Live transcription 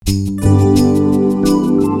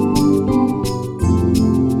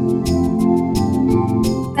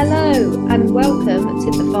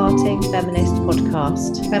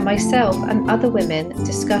podcast, where myself and other women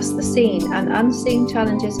discuss the seen and unseen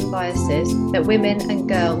challenges and biases that women and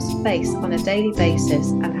girls face on a daily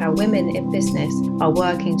basis and how women in business are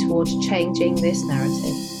working towards changing this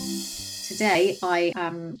narrative. Today, I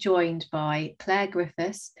am joined by Clare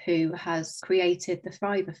Girffiths, who has created the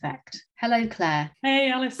Thrive Effect. Hello, Clare.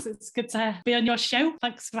 Hey, Alice. It's good to be on your show.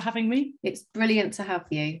 Thanks for having me. It's brilliant to have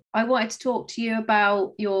you. I wanted to talk to you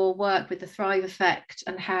about your work with the Thrive Effect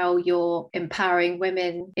and how you're empowering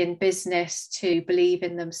women in business to believe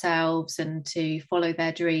in themselves and to follow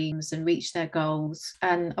their dreams and reach their goals.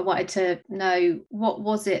 And I wanted to know, what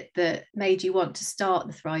was it that made you want to start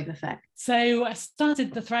the Thrive Effect? So I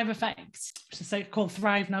started the Thrive Effect, which is called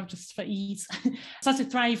Thrive now just for ease. I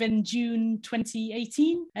started Thrive in June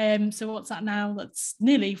 2018. So what's that now? That's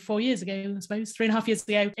nearly 4 years ago, I suppose, 3.5 years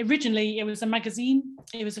ago. Originally, it was a magazine.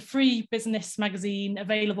 It was a free business magazine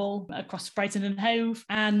available across Brighton and Hove,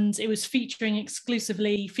 and it was featuring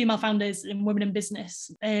exclusively female founders and women in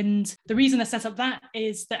business. And the reason I set up that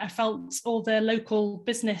is that I felt all the local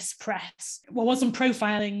business press wasn't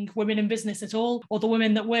profiling women in business at all, or the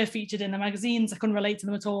women that were featured in the magazines. I couldn't relate to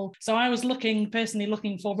them at all. So I was personally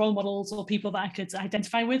looking for role models or people that I could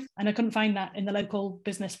identify with, and I couldn't find that in the local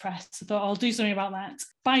business press. So I thought I'll do something about that.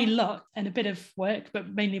 By luck and a bit of work,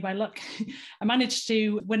 but mainly by luck, I managed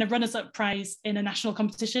to win a runners-up prize in a national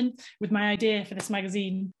competition with my idea for this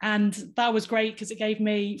magazine. And that was great because it gave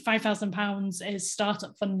me £5,000 as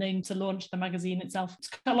startup funding to launch the magazine itself. To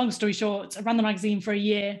cut a long story short, I ran the magazine for a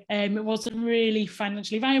year. It wasn't really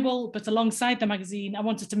financially viable, but alongside the magazine, I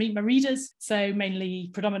wanted to meet my readers. So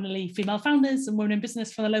predominantly female founders and women in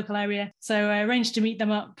business from the local area. So I arranged to meet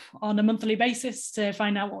them up on a monthly basis to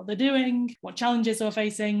find out what they're doing, what challenges they're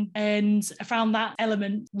facing. And I found that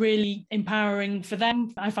element really empowering for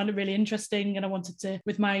them. I found it really interesting, and I wanted to,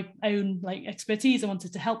 with my own expertise, I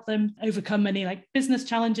wanted to help them overcome any business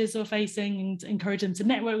challenges they're facing and encourage them to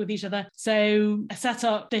network with each other. So I set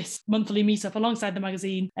up this monthly meetup alongside the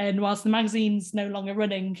magazine. And whilst the magazine's no longer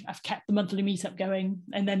running, I've kept the monthly meetup going.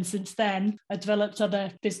 And then since then, I developed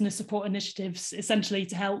other business support initiatives, essentially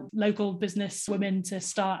to help local business women to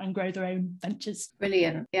start and grow their own ventures.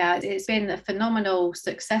 Brilliant. Yeah, it's been a phenomenal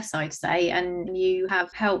success, I'd say, and you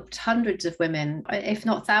have helped hundreds of women, if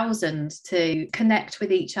not thousands, to connect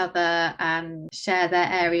with each other and share their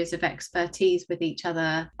areas of expertise with each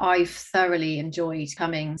other. I've thoroughly enjoyed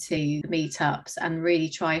coming to the meetups and really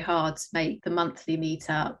try hard to make the monthly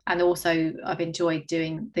meetup. And also I've enjoyed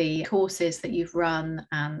doing the courses that you've run,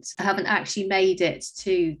 and I haven't actually made it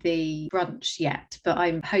to the brunch yet, but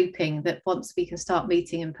I'm hoping that once we can start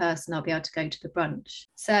meeting in person, I'll be able to go to the brunch.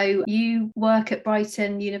 So you work at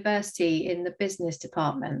Brighton University in the business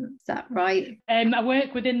department, is that right? I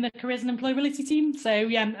work within the careers and employability team. So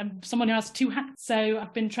yeah, I'm someone who has two hats. So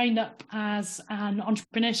I've been trained up as an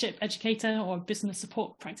entrepreneurship educator or business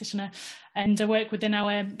support practitioner, and I work within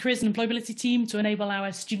our careers and employability team to enable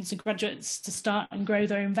our students and graduates to start and grow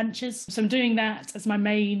their own ventures. So I'm doing that as my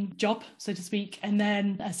main job, so to speak. And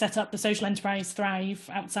then I set up the social enterprise Thrive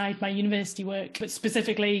outside my university work, but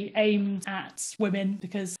specifically aimed at women,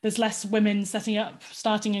 because there's less women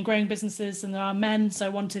starting and growing businesses than there are men. So I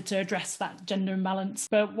wanted to address that gender imbalance.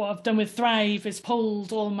 But what I've done with Thrive is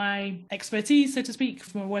pulled all my expertise, so to speak,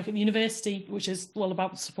 from my work at the university, which is all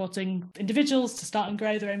about supporting individuals to start and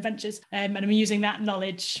grow their own ventures. And I'm using that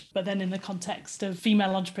knowledge, but then in the context of female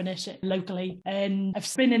entrepreneurship locally. And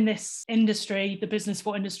I've been in this industry, the business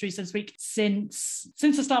support industry, so to speak, since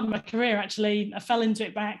the start of my career, actually. I fell into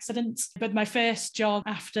it by accident. But my first job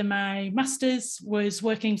after my master's was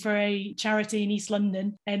working for a charity in East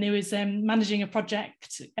London. And it was managing a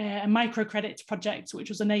project, a microcredit project, which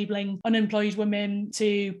was enabling unemployed women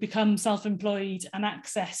to become self-employed and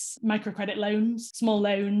access microcredit loans, small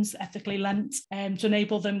loans, ethically lent, to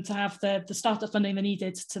enable them to have the startup funding they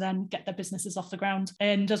needed to then get their businesses off the ground.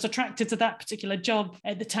 And I was attracted to that particular job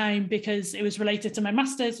at the time because it was related to my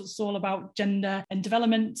master's. It was all about gender and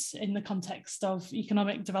development in the context of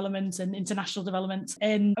economic development and international development.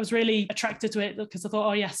 And I was really attracted to it because I thought,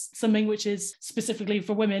 oh yes, something which is specifically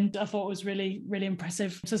for women, I thought was really, really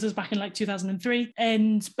impressive. So this was back in 2003.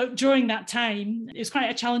 But during that time, it was quite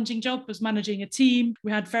a challenging job. I was managing a team.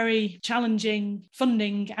 We had very challenging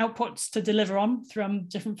funding outputs to deliver on from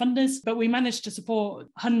different funders. but we managed to support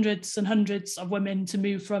hundreds and hundreds of women to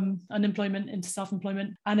move from unemployment into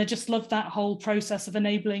self-employment. And I just love that whole process of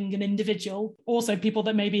enabling an individual, also people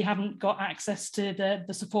that maybe haven't got access to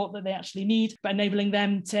the support that they actually need, but enabling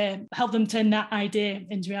them to help them turn that idea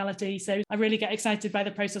into reality. So I really get excited by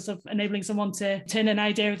the process of enabling someone to turn an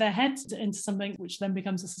idea of their head into something which then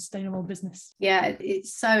becomes a sustainable business. Yeah,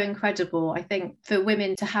 it's so incredible. I think for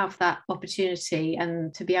women to have that opportunity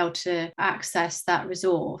and to be able to access that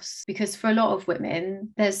resource, because for a lot of women,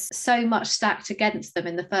 there's so much stacked against them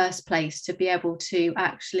in the first place to be able to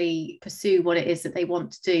actually pursue what it is that they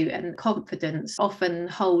want to do. And confidence often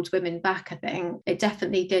holds women back, I think. It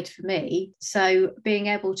definitely did for me. So being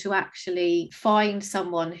able to actually find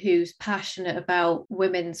someone who's passionate about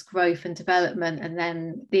women's growth and development, and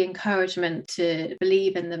then the encouragement to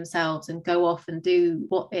believe in themselves and go off and do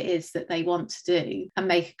what it is that they want to do and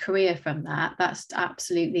make a career from that, that's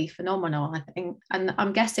absolutely phenomenal, I think. And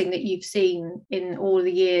I'm guessing that you've seen in all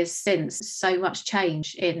the years since so much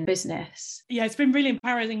change in business. Yeah, it's been really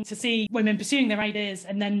empowering to see women pursuing their ideas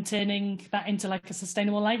and then turning that into like a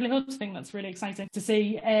sustainable livelihood. I think that's really exciting to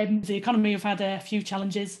see. The economy have had a few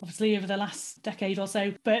challenges, obviously, over the last decade or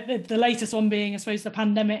so, but the latest one being, I suppose, the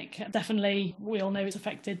pandemic. Definitely, we all know it's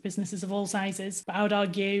affected businesses of all sizes, but I would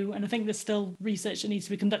argue, and I think there's still research that needs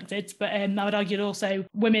to be conducted, but I would argue that also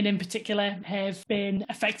women in particular have been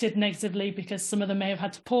affected negatively because some of them may have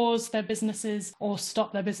had to pause their businesses or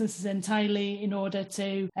stop their businesses entirely in order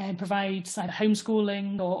to provide either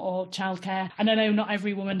homeschooling or childcare. And I know not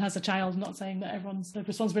every woman has a child. I'm not saying that everyone's the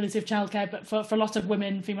responsibility of childcare, but for a lot of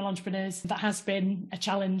women, female entrepreneurs, that has been a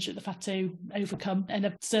challenge that they've had to overcome. And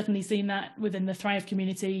I've certainly seen that within the Thrive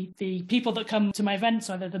community. The people that come to my events,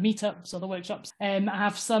 either the meetups or the workshops, I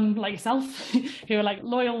have some like yourself who are like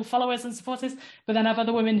loyal followers and supporters, but then I have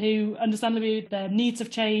other women who understandably their needs have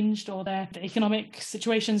changed or their economic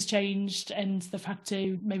situations changed and they've had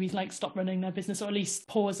to maybe like stop running their business or at least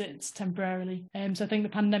pause it temporarily. So I think the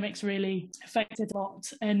pandemic's really affected a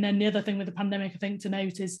lot. And then the other thing with the pandemic, I think, to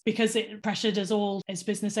note is because it pressured us all as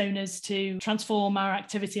business owners to transform our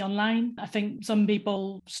activity online. I think some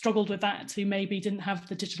people struggled with that who maybe didn't have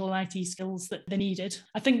the digital IT skills that they needed.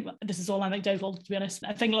 I think this is all anecdotal, to be honest.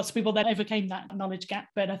 I think lots of people then overcame that knowledge gap,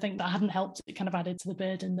 but I think that hadn't helped. It kind of added to the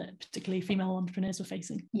burden that particularly female entrepreneurs were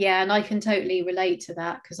facing. Yeah, and I can totally relate to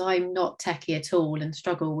that because I'm not techie at all and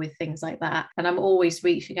struggle with things like that. And I'm always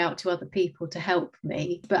reaching out to other people to help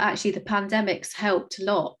me. But actually, the pandemic's helped a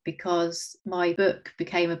lot because my book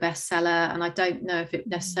became a bestseller, and I don't know if it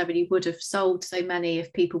necessarily would have sold so many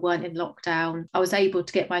if people weren't in lockdown. I was able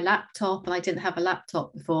to get my laptop, and I didn't have a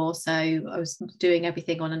laptop before, so I was doing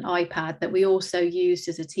everything on an iPad that we also used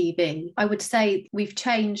as a TV. I would say we've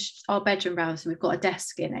changed our bedroom round, so we've got a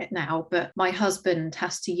desk in it now, but my husband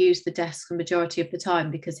has to use the desk the majority of the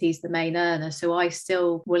time because he's the main earner, so I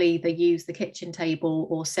still will either use the kitchen table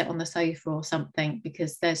or sit on the sofa or something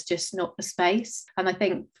because there's just not the space. And I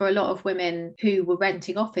think for a lot of women who were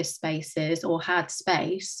renting office spaces or had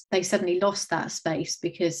space, they suddenly lost that space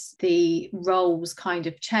because the roles kind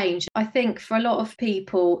of changed. I think for a lot of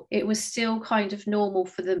people, it was still kind of normal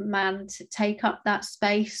for the man to take up that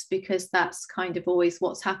space because that's kind of always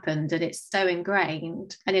what's happened and it's so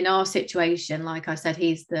ingrained. And in our situation, like I said,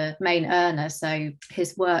 he's the main earner, so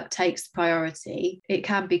his work takes priority. It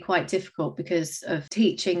can be quite difficult because of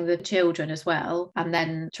teaching the children as well and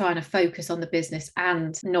then trying to focus on the business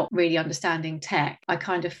and not really understanding tech. I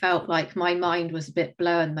kind of felt like my mind was a bit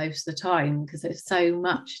blown most of the time because there's so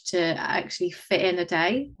much to actually fit in a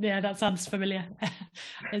day. Yeah, that sounds familiar.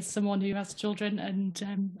 As someone who has children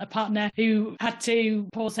and a partner who had to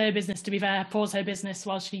pause her business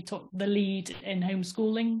while she took the lead in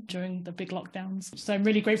homeschooling during the big lockdowns. So I'm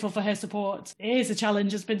really grateful for her support. It is a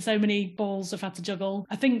challenge. There's been so many balls I've had to juggle.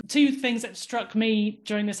 I think two things that struck me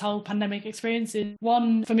during this whole pandemic experience is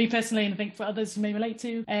one, for me personally, and I think for others who may relate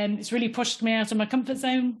to, it's really pushed me out of my comfort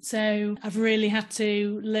zone. So I've really had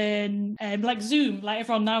to learn like Zoom. Like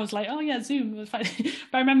everyone now is like, oh yeah, Zoom. But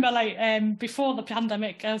I remember like before the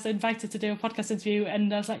pandemic, I was invited to do a podcast interview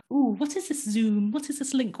and I was like, ooh, what is this Zoom? What is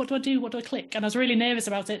this link? What do I do? What do I click? And I was really nervous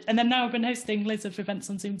about it. And then now I've been hosting loads of events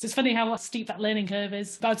on Zoom. So it's funny how steep that learning curve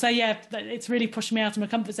is. But I'd say, yeah, it's really pushed me out of my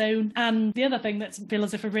comfort zone. And the other thing that I feel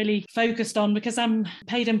as if I've really focused on, because I'm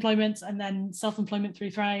paid employment and then self-employment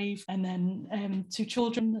through Thrive, and then 2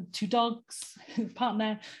 children, 2 dogs,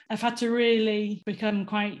 partner, I've had to really become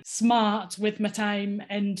quite smart with my time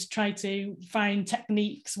and try to find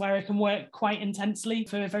techniques where I can work quite intensely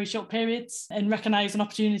for very short periods and recognize an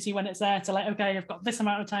opportunity when it's there to like, okay, I've got this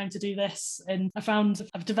amount of time to do this. And I found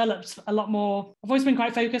I've developed a lot more. I've always been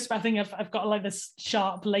quite focused, but I think I've got like this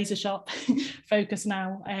sharp, laser sharp focus focus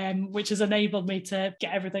now, which has enabled me to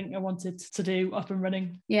get everything I wanted to do up and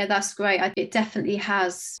running. Yeah, that's great. It definitely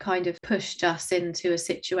has kind of pushed us into a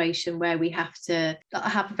situation where we have to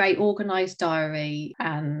have a very organised diary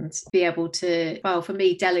and be able to, well, for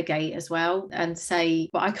me, delegate as well and say,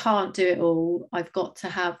 well, I can't do it all. I've got to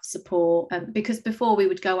have support. Because before we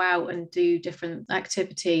would go out and do different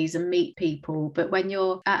activities and meet people, but when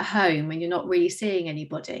you're at home and you're not really seeing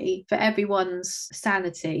anybody, for everyone's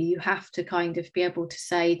sanity, you have to kind of be able to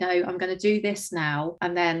say, no, I'm going to do this now,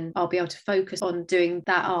 and then I'll be able to focus on doing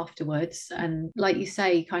that afterwards. And like you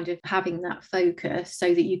say, kind of having that focus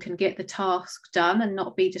so that you can get the task done and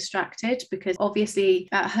not be distracted, because obviously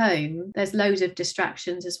at home there's loads of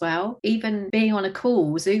distractions as well. Even being on a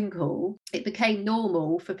call, Zoom call, it became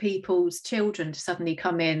normal for people's children to suddenly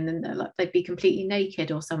come in and like they'd be completely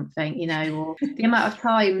naked or something, you know, or the amount of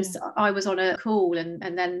times I was on a call and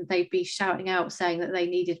then they'd be shouting out saying that they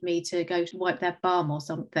needed me to go to wipe their bum or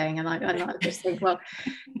something, and I just think, well,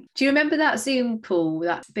 do you remember that Zoom call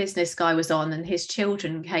that business guy was on and his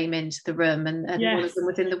children came into the room and Yes. one of them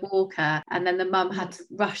was in the walker and then the mum had to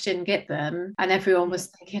rush in and get them, and everyone was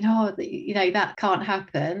thinking, oh, you know, that can't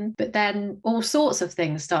happen. But then all sorts of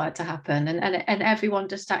things started to happen and everyone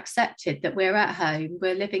just accepted that we're at home,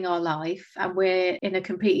 we're living our life, and we're in a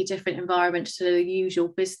completely different environment to the usual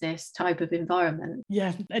business type of environment.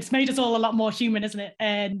 Yeah, it's made us all a lot more human, isn't it?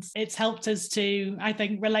 And it's helped us to, I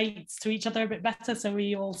think, relate to each other a bit better, so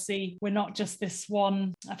we all see we're not just this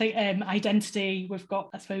one, I think, identity. We've got,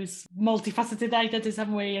 I suppose, multifaceted identities,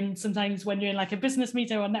 haven't we? And sometimes when you're in like a business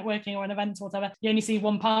meeting or networking or an event or whatever, you only see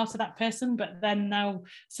one part of that person. But then now,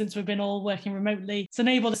 since we've been all working remotely, it's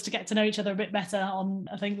enabled us to get to know each other a bit better on,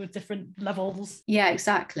 I think, with different levels. Yeah,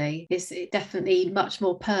 exactly. It's definitely much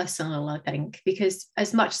more personal, I think, because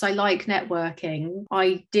as much as I like networking,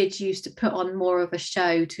 I did used to put on more of a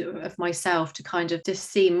show of myself to kind of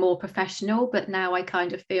just seem more professional. But now I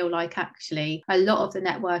kind of feel like actually a lot of the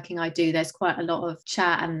networking I do, there's quite a lot of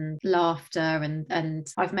chat and laughter, and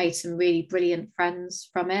I've made some really brilliant friends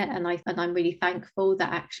from it, and I'm really thankful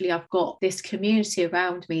that actually I've got this community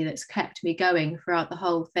around me that's kept me going throughout the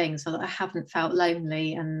whole thing, so that I haven't felt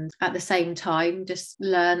lonely, and at the same time just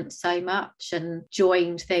learned so much and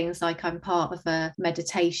joined things like I'm part of a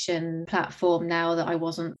meditation platform now that I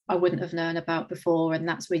wouldn't have known about before, and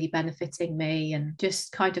that's really benefiting me. And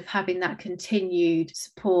just kind of having that continued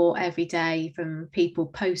support every day from people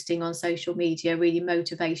posting on social media, really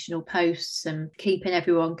motivational posts, and keeping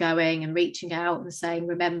everyone going and reaching out and saying,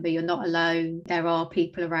 remember, you're not alone, there are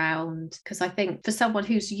people around. Because I think for someone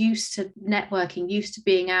who's used to networking, used to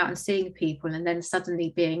being out and seeing people, and then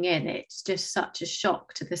suddenly being in, it's just such a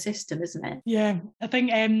shock to the system, isn't it? Yeah, I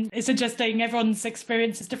think it's interesting. Everyone's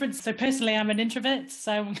experience is different. So personally, I'm an introvert,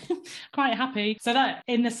 so I'm quite happy. So that,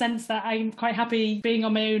 in the sense that I'm quite happy being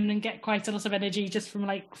on my own and get quite a lot of energy just from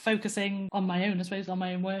like focusing on my own, I suppose, on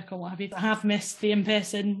my own work or what have you. I have missed the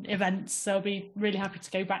in-person events, so I'll be really happy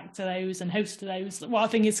to go back to those and host those. What I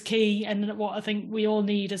think is key, and what I think we all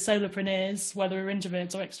need as solopreneurs, whether we're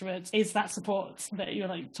introverts or extroverts, is that support that you're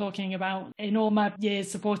like talking about. In all my years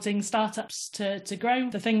supporting startups to grow,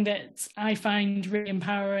 the thing that I find really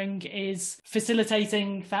empowering is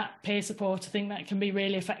facilitating that peer support. I think that can be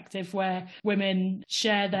really effective, where women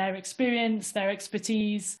share their experience, their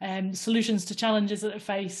expertise, solutions to challenges that they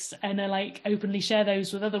face, and are like openly share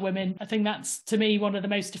those with other women. I think that's, to me, one of the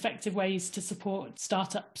most effective ways to support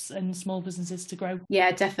startups and small businesses to grow.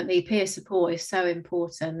 Yeah, definitely. Peer support is so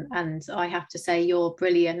important, and I have to say you're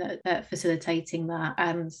brilliant at facilitating that.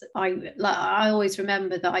 And I always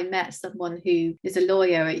remember that I met someone who is a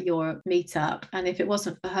lawyer at your meetup, and if it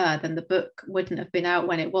wasn't for her, then the book wouldn't have been out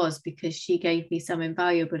when it was, because she gave me some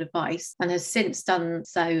invaluable advice and has since done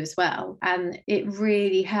so as well. And it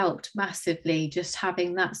really helped massively, just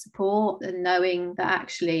having that support and knowing that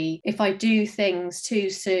actually if I do things too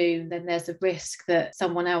soon, then there's a risk that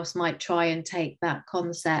someone else might try and take that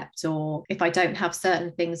concept, or if I don't have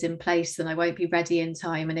certain things in place, then I won't be ready in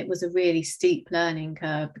time. And it was a really steep learning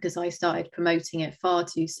curve, because I started promoting it far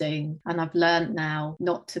too soon, and I've learned now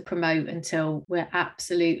not to promote until we're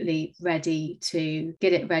absolutely ready to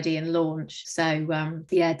get it ready and launch. So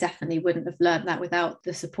yeah, definitely wouldn't have learned that without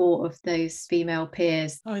the support of those female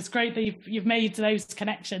peers. Oh, it's great that you've made those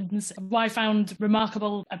connections. What I found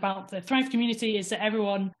remarkable about the Thrive community is that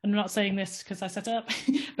everyone, and I'm not saying this because I set it up,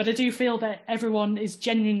 but I do feel that everyone is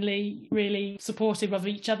genuinely really supportive of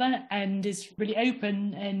each other and is really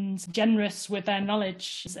open and generous with their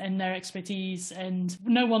knowledge and their expertise, and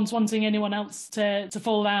no one's wanting anyone else to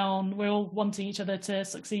fall down. We're all wanting each other to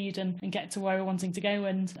succeed and get to where we're wanting to go,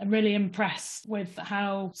 and I'm really impressed with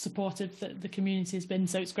how supportive the community has been.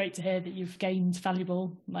 So it's great to to hear that you've gained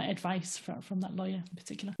valuable advice from that lawyer in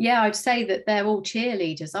particular. Yeah, I'd say that they're all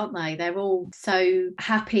cheerleaders, aren't they? They're all so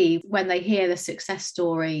happy when they hear the success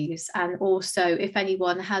stories. And also, if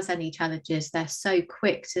anyone has any challenges, they're so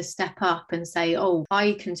quick to step up and say, oh,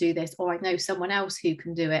 I can do this, or I know someone else who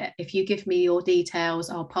can do it. If you give me your details,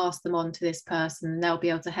 I'll pass them on to this person and they'll be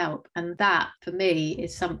able to help. And that, for me,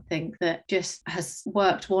 is something that just has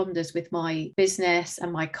worked wonders with my business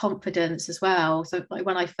and my confidence as well. So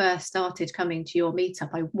when I first started coming to your meetup,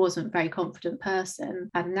 I wasn't a very confident person.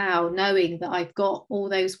 And now knowing that I've got all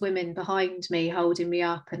those women behind me holding me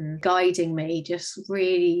up and guiding me just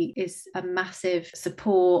really is a massive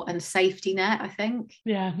support and safety net, I think.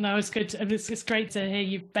 Yeah, no, it's good. It's great to hear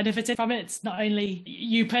you've benefited from it. It's not only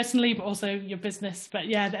you personally, but also your business. But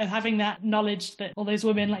yeah, having that knowledge that all those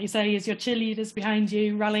women, like you say, is your cheerleaders behind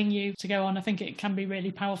you, rallying you to go on, I think it can be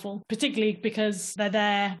really powerful, particularly because they're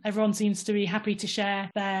there. Everyone seems to be happy to share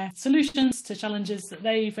their solutions to challenges that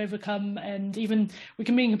they've overcome. And even we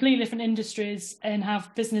can be in completely different industries and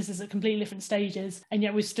have businesses at completely different stages, and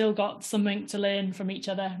yet we've still got something to learn from each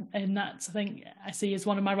other. And that's, I think, I see as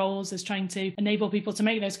one of my roles, is trying to enable people to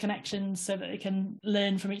make those connections so that they can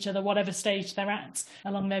learn from each other, whatever stage they're at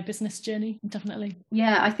along their business journey. Definitely.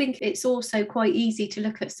 Yeah, I think it's also quite easy to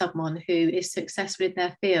look at someone who is successful in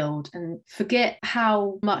their field and forget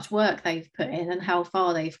how much work they've put in and how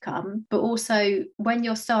far they've come. But also, when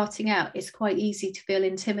you're starting out, it's quite easy to feel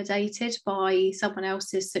intimidated by someone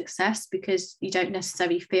else's success because you don't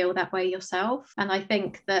necessarily feel that way yourself. And I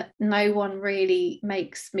think that no one really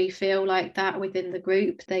makes me feel like that within the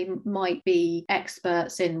group. They might be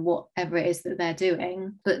experts in whatever it is that they're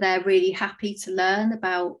doing, but they're really happy to learn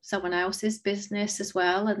about someone else's business as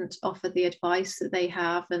well and offer the advice that they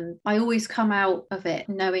have. And I always come out of it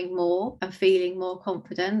knowing more and feeling more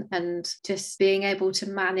confident and just being able to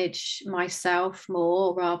manage myself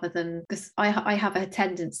more, rather than, because I have a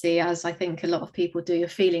tendency, as I think a lot of people do,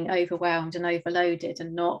 of feeling overwhelmed and overloaded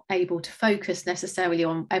and not able to focus necessarily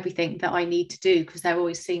on everything that I need to do, because there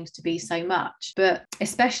always seems to be so much. But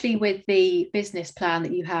especially with the business plan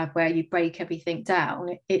that you have, where you break everything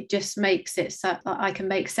down, it just makes it so that I can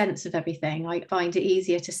make sense of everything. I find it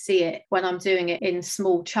easier to see it when I'm doing it in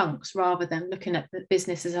small chunks rather than looking at the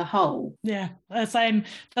business as a whole. Yeah, that's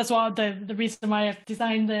what the reason why I've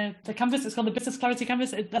designed the canvas. It's called the Business Clarity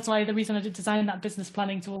Canvas. That's why the reason I did design that business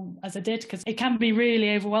planning tool as I did, because it can be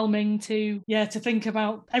really overwhelming to think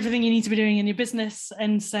about everything you need to be doing in your business.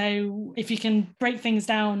 And so if you can break things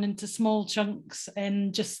down into small chunks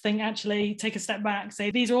and just think, actually take a step back,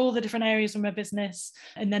 say these are all the different areas of my business,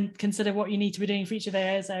 and then consider what you need to be doing for each of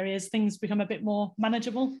those areas, things become a bit more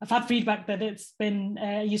manageable. I've had feedback that it's been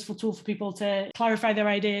a useful tool for people to clarify their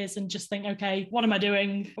ideas and just think, okay, what am I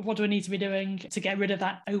doing? What do I need to be doing to get rid of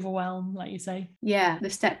that overwhelm, like you say? Yeah, the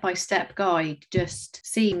step-by-step guide just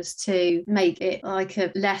seems to make it like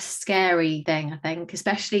a less scary thing, I think,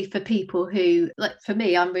 especially for people who, like for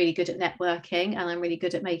me, I'm really good at networking and I'm really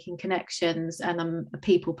good at making connections and I'm a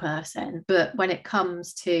people person. But when it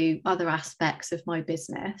comes to other aspects of my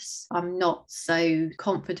business, I'm not so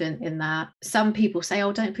confident in that. Some people say,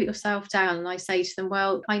 oh, don't put yourself down. And I say to them,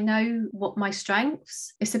 well, I know what my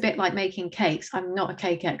strengths. It's a bit like making cakes. I'm not a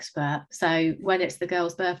cake expert. So when it's the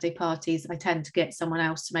girls' birthday parties, I tend to get someone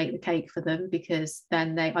else to make the cake for them, because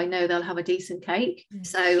then I know they'll have a decent cake.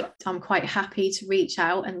 So I'm quite happy to reach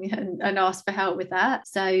out and ask for help with that.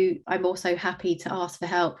 So I'm also happy to ask for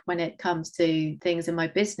help when it comes to things in my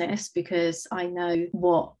business, because I know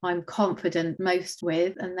what I'm confident most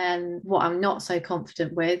with, and then what I'm not so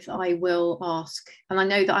confident with, I will ask. And I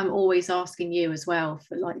know that I'm always asking you as well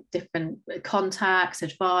for like different contacts,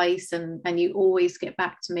 advice, and you always get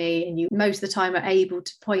back to me, and you most of the time are able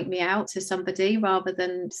to point me out to somebody rather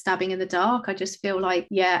than stabbing in the dark. I just feel like,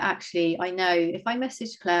 yeah, actually, I know if I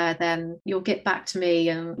message Claire, then you'll get back to me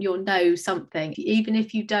and you'll know something. Even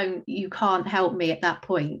if you can't help me at that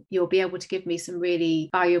point, you'll be able to give me some really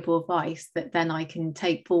valuable advice that then I can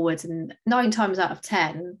take forward. And 9 times out of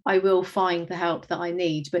 10, I will find the help that I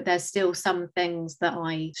need, but there's still some things that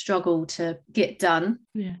I struggle to get done.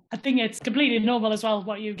 Yeah, I think it's completely normal as well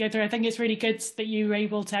what you go through. I think it's really good that you're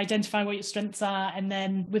able to identify what your strengths are, and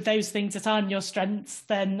then with those things that aren't your strengths,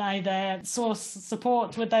 then either source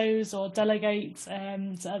support with those or delegate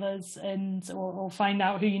to others, or find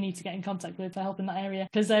out who you need to get in contact with for help in that area.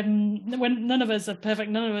 Because when none of us are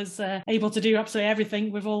perfect, none of us are able to do absolutely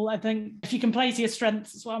everything. I think if you can play to your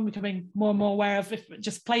strengths, that's what I'm becoming more and more aware of. If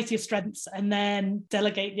just play to your strengths and then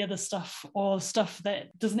delegate the other stuff, or stuff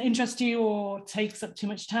that doesn't interest you or takes up too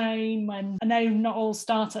much time. And I know not all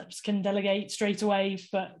startups can delegate straight away,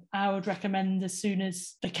 but I would recommend as soon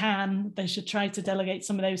as they can, they should try to delegate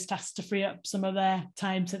some of those tasks to free up some of their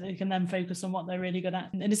time so that they can then focus on what they're really good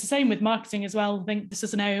at. And it's the same with marketing as well. I think this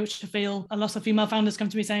is an area which I feel a lot of female founders come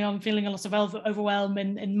to me saying, oh, I'm feeling a lot of overwhelm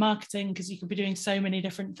in marketing, because you could be doing so many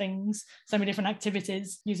different things, so many different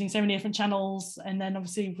activities, using so many different channels. And then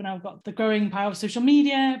obviously we've now got the growing power of social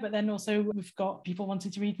media, but then also we've got people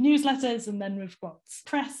wanting to read newsletters, and then we've got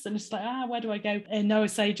press, and it's like, where do I go? And I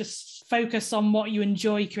would say just focus on what you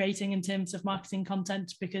enjoy creating in terms of marketing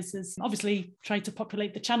content, because there's obviously try to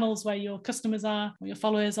populate the channels where your customers are, where your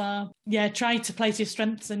followers are. Yeah, try to play to your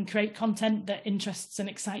strengths and create content that interests and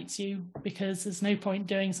excites you, because there's no point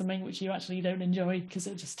doing something which you actually don't enjoy, because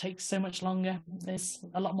it just takes so much longer. It's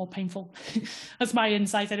a lot more painful. That's my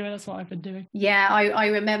insight anyway. That's what I've been doing. Yeah, I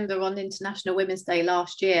remember on International Women's Day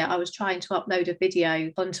last year, I was trying to upload a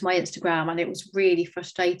video onto my Instagram, and it was really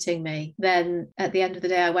frustrating me. Then at the end of the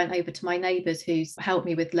day, I went over to my neighbours who's helped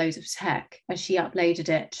me with loads of tech, and she uploaded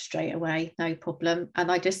it straight away, no problem.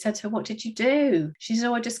 And I just said to her, what did you do? She said,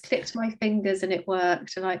 oh, I just clicked my fingers and it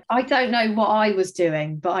worked. And I don't know what I was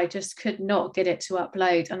doing, but I just could not get it to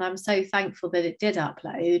upload. And I'm so thankful that it did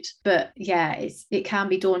upload. But yeah, it can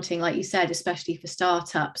be daunting, like you said, especially for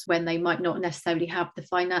startups, when they might not necessarily have the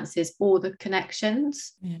finances or the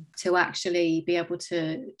connections to actually be able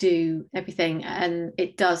to do everything. And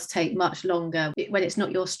it does take much longer when it's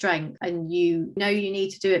not your strength, and you know you need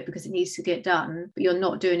to do it because it needs to get done, but you're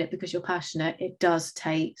not doing it because you're passionate. It does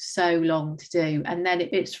take so long to do, and then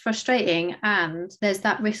it's frustrating, and there's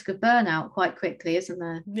that risk of burnout quite quickly, isn't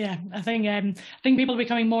there? Yeah, I think people are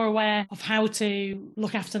becoming more aware of how to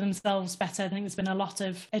look after themselves better. I think there's been a lot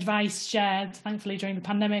of advice shared, thankfully, during the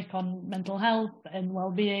pandemic on mental health and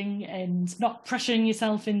well-being, and not pressuring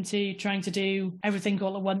yourself into trying to do everything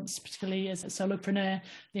all at once, particularly as a solopreneur.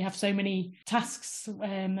 You have so many tasks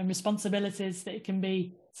and responsibilities that it can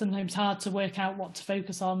be sometimes hard to work out what to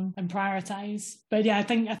focus on and prioritize. But yeah, I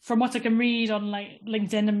think from what I can read on like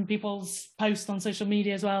LinkedIn and people's posts on social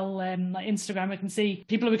media as well, like Instagram, I can see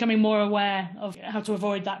people are becoming more aware of how to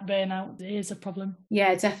avoid that burnout. It is a problem.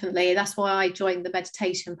 Yeah, definitely. That's why I joined the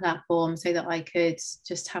meditation platform, so that I could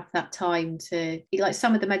just have that time to, like,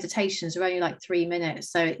 some of the meditations are only like 3 minutes,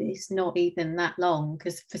 so it's not even that long,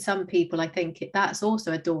 because for some people I think that's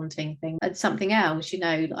also a daunting thing. And something else,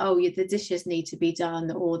 the dishes need to be done,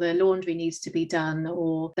 or the laundry needs to be done,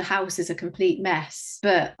 or the house is a complete mess,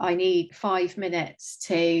 but I need 5 minutes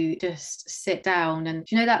to just sit down. And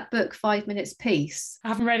do you know that book 5 Minutes Peace? I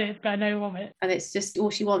haven't read it, but I know of it. And it's just,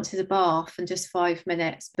 all she wants is a bath and just 5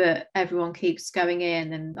 minutes, but everyone keeps going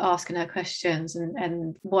in and asking her questions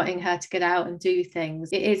and wanting her to get out and do things.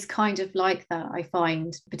 It is kind of like that, I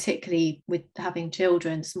find, particularly with having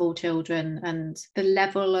children, small children, and the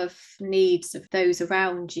level of needs of those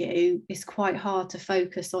around you is quite hard to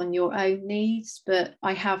focus on your own needs. But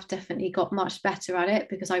I have definitely got much better at it,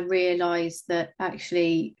 because I realised that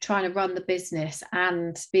actually trying to run the business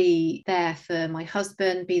and be there for my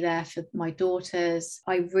husband, be there for my daughters,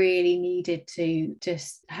 I really needed to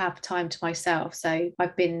just have time to myself. So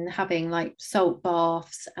I've been having like salt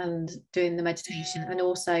baths and doing the meditation, and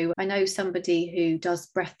also I know somebody who does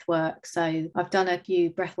breath work, so I've done a few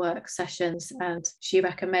breath work sessions, and she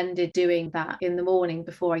recommended doing that in the morning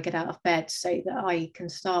before I get out of bed, so that I can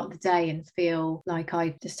start the day and feel like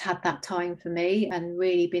I just had that time for me, and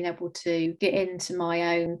really being able to get into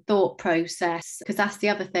my own thought process. Because that's the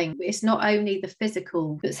other thing, it's not only the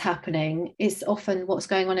physical that's happening, it's often what's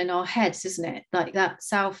going on in our heads, isn't it? Like that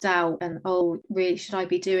self-doubt, and really, should I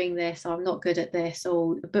be doing this? Or I'm not good at this,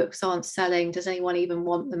 or the books aren't selling, does anyone even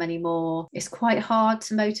want them anymore? It's quite hard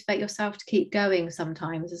to motivate yourself to keep going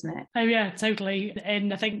sometimes, isn't it? Oh yeah, totally.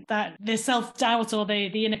 And I think that the self-doubt or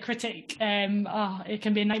the inner critic, it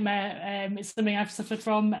can be a nightmare. It's something I've suffered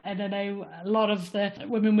from, and I know a lot of the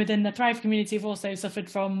women within the Thrive community have also suffered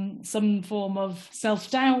from some form of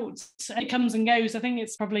self-doubt. It comes and goes. I think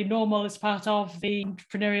it's probably normal as part of the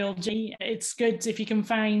entrepreneurial journey. It's good if you can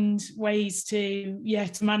find ways to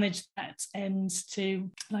manage that, and to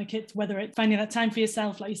whether it's finding that time for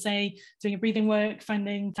yourself, like you say, doing a breathing work,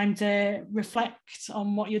 finding time to reflect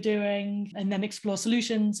on what you're doing, and then explore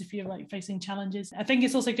solutions if you're like facing challenges. I think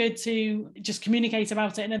it's also good to just communicate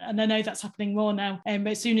about it, and I know that's happening more now. But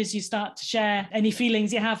as soon as you start to share any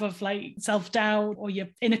feelings you have of like self-doubt or your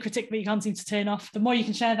inner critic that you can't seem to turn off, the more you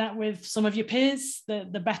can share that with some of your peers,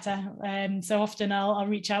 the better. So often I'll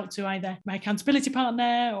reach out to either my accountability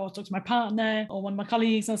partner, or talk to my partner, or one of my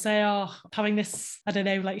colleagues, and I'll say, having this, I don't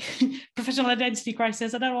know, like professional identity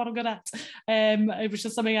crisis, I don't know what I'm good at. It was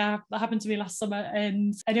just something that happened to me last summer,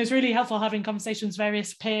 and it was really helpful having conversations with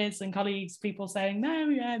various peers and colleagues, people saying,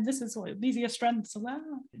 no, these are your strengths, So, wow.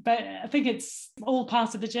 But I think it's all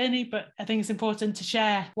part of the journey, but I think it's important to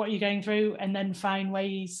share what you're going through and then find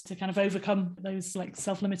ways to kind of overcome those like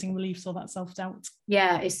self-limiting beliefs or that self-doubt.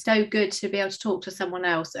 Yeah, it's so good to be able to talk to someone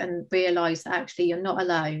else and realise that actually you're not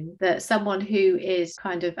alone, that someone who is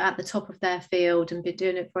kind of at the top of their field and been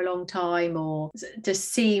doing it for a long time, or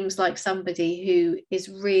just seems like somebody who is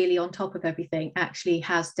really on top of everything, actually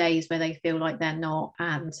has days where they feel like they're not.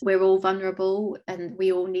 And we're all vulnerable, and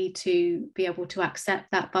we all need to be able to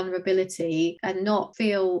accept that vulnerability and not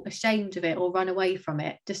feel ashamed of it or run away from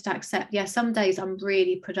it. Just accept, yeah, some days I'm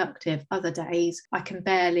really productive, other days I can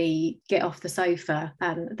barely get off the sofa,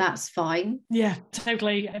 and that's fine. Yeah,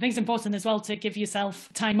 totally. I think it's important as well to give yourself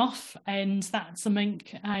time off, and that's something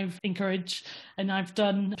I've encouraged and I've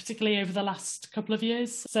done particularly over the last couple of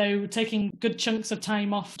years. So taking good chunks of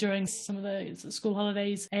time off during some of the school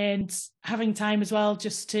holidays and having time as well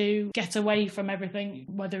just to get away from everything,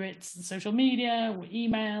 whether it's social media or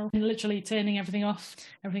email, and literally turning everything off,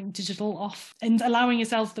 everything digital off, and allowing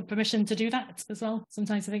yourself the permission to do that as well.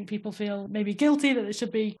 Sometimes I think people feel maybe guilty that they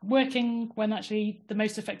should be working when actually the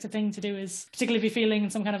most effective thing to do is, particularly if you're feeling in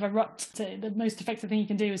some kind of a rut, the most effective thing you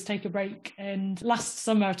can do is take a break. And last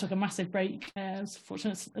summer I took a massive break. I was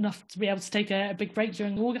fortunate enough to be able to take a big break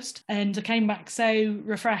during August, and I came back so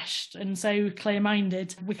refreshed and so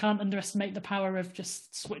clear-minded. We can't underestimate the power of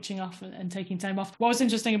just switching off and taking time off. What was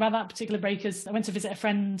interesting about that particular break is I went to visit a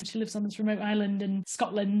friend. She lives on this remote island in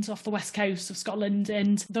Scotland, off the west coast of Scotland,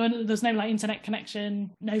 and there's no like internet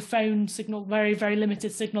connection, no phone signal, very, very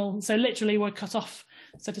limited signal. So literally we're cut off,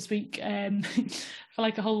 so to speak, for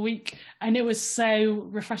like a whole week. And it was so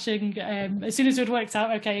refreshing. As soon as we'd worked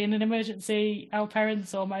out, okay, in an emergency, our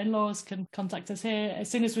parents or my in-laws can contact us here. As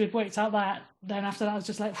soon as we'd worked out that, then after that I was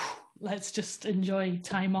just like, let's just enjoy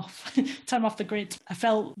time off, time off the grid. I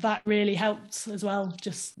felt that really helped as well,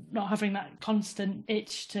 just not having that constant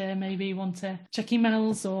itch to maybe want to check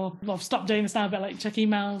emails, or well, I've stopped doing this now, but like check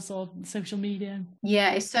emails or social media.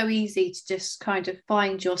 Yeah, it's so easy to just kind of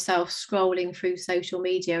find yourself scrolling through social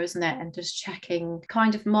media, isn't it? And just checking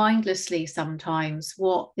kind of mindlessly sometimes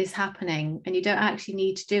what is happening, and you don't actually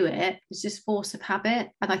need to do it. It's just force of habit.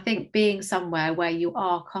 And I think being somewhere where you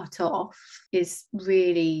are cut off is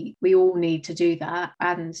really, we all need to do that.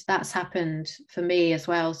 And that's happened for me as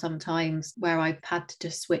well sometimes, where I've had to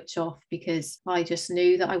just switch off because I just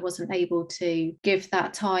knew that I wasn't able to give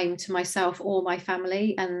that time to myself or my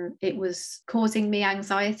family, and it was causing me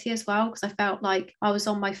anxiety as well, because I felt like I was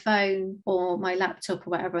on my phone or my laptop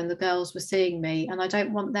or whatever and the girls were seeing me, and I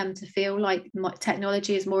don't want them to feel like my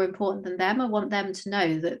technology is more important than them. I want them to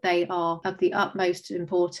know that they are of the utmost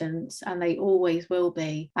importance, and they always will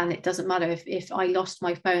be. And it doesn't matter if I lost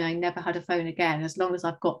my phone, I never had a phone again, as long as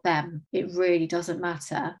I've got them, it really doesn't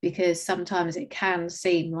matter. Because sometimes it can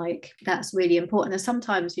seem like that's really important, and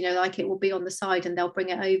sometimes, you know, like it will be on the side and they'll bring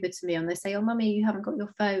it over to me and they say, oh mummy, you haven't got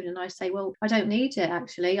your phone, and I say, well, I don't need it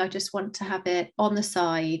actually, I just want to have it on the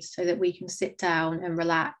side so that we can sit down and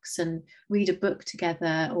relax and read a book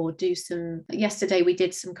together, or do some, yesterday we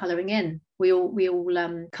did some colouring in. We all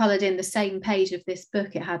coloured in the same page of this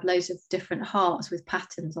book. It had loads of different hearts with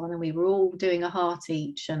patterns on, and we were all doing a heart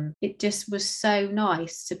each, and it just was so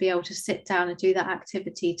nice to be able to sit down and do that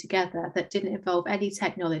activity together that didn't involve any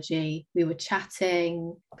technology. We were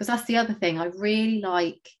chatting, because that's the other thing, I really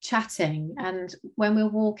like chatting, and when we're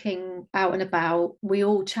walking out and about we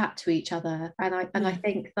all chat to each other, and I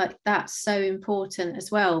think that that's so important as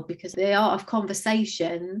well, because the art of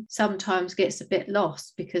conversation sometimes gets a bit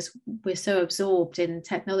lost because we're so absorbed in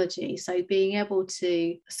technology. So being able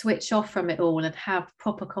to switch off from it all and have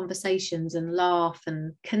proper conversations and laugh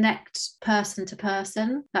and connect person to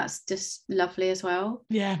person, that's just lovely as well.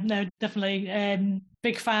 Yeah, no, definitely.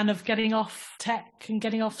 Big fan of getting off tech and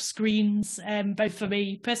getting off screens, both for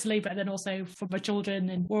me personally, but then also for my children.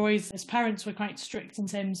 And we're always, as parents, we're quite strict in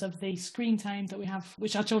terms of the screen time that we have,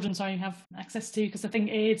 which our children, have access to, because I think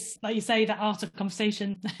it is, like you say, that art of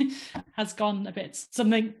conversation has gone a bit.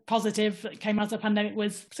 Something positive that came out of the pandemic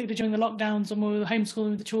was, particularly during the lockdowns when we were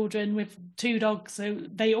homeschooling the children with 2 dogs, so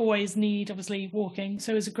they always need, obviously, walking.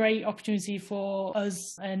 So it was a great opportunity for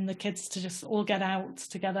us and the kids to just all get out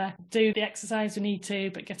together, do the exercise we need to,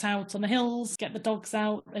 but get out on the hills, get the dogs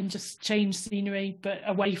out and just change scenery, but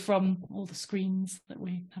away from all the screens that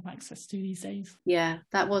we have access to these days. Yeah,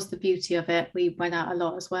 that was the beauty of it. We went out a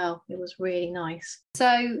lot as well. It was really nice.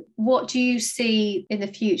 So what do you see in the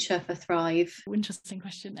future for Thrive? Interesting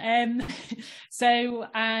question. So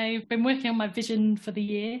I've been working on my vision for the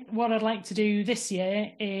year. What I'd like to do this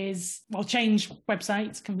year is, well, change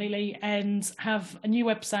websites completely and have a new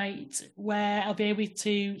website where I'll be able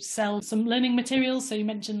to sell some learning materials materials. So you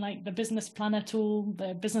mentioned like the business planner tool,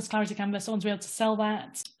 the business clarity canvas. I want to be able to sell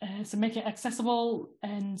that, so make it accessible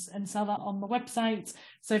and sell that on the website.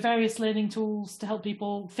 So various learning tools to help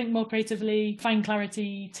people think more creatively, find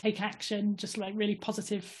clarity, take action, just like really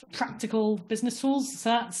positive, practical business tools. So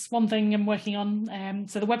that's one thing I'm working on.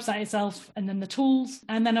 So the website itself and then the tools.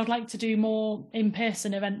 And then I'd like to do more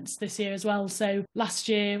in-person events this year as well. So last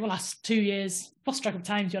 2 years, lost track of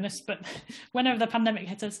time to be honest, but whenever the pandemic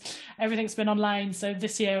hit us, everything's been online. So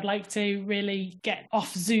this year I'd like to really get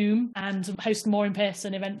off Zoom and host more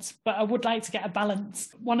in-person events, but I would like to get a balance.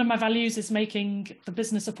 One of my values is making the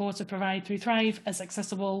business support I provide through Thrive as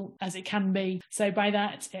accessible as it can be. So by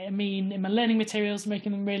that I mean in my learning materials,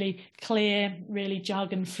 making them really clear, really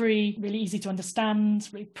jargon free, really easy to understand,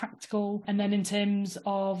 really practical. And then in terms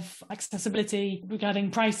of accessibility regarding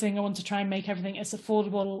pricing, I want to try and make everything as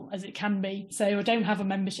affordable as it can be. So I don't have a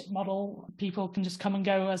membership model. People can just come and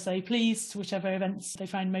go as they please to whichever events they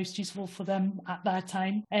find most useful for them at their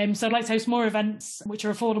time. So I'd like to host more events which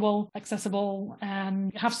are affordable, accessible,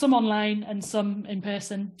 and have some online and some in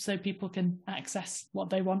person so people can access what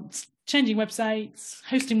they want. Changing websites,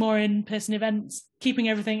 hosting more in-person events, keeping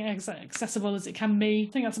everything as accessible as it can be.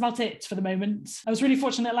 I think that's about it for the moment. I was really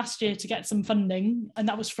fortunate last year to get some funding, and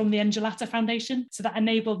that was from the Engelata Foundation. So that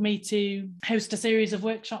enabled me to host a series of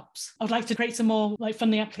workshops. I would like to create some more like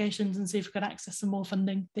funding applications and see if we could access some more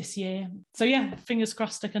funding this year. So yeah, fingers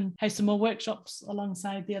crossed I can host some more workshops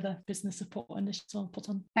alongside the other business support initiatives I'll put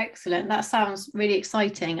on. Excellent. That sounds really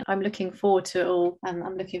exciting. I'm looking forward to it all, and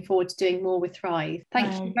I'm looking forward to doing more with Thrive.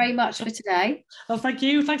 Thank you very much for today. Well, thank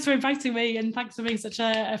you. Thanks for inviting me, and thanks for being such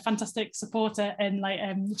a fantastic supporter and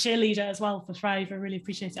cheerleader as well for Thrive. I really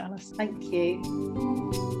appreciate it, Alice. Thank you.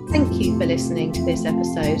 Thank you for listening to this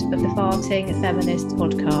episode of the Farting Feminist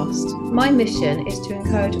podcast. My mission is to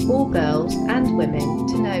encourage all girls and women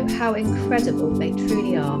to know how incredible they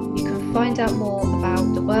truly are. You can find out more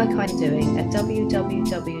about the work I'm doing at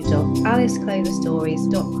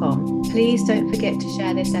www.alicecloverstories.com. Please don't forget to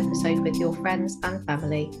share this episode with your friends and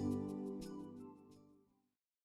family.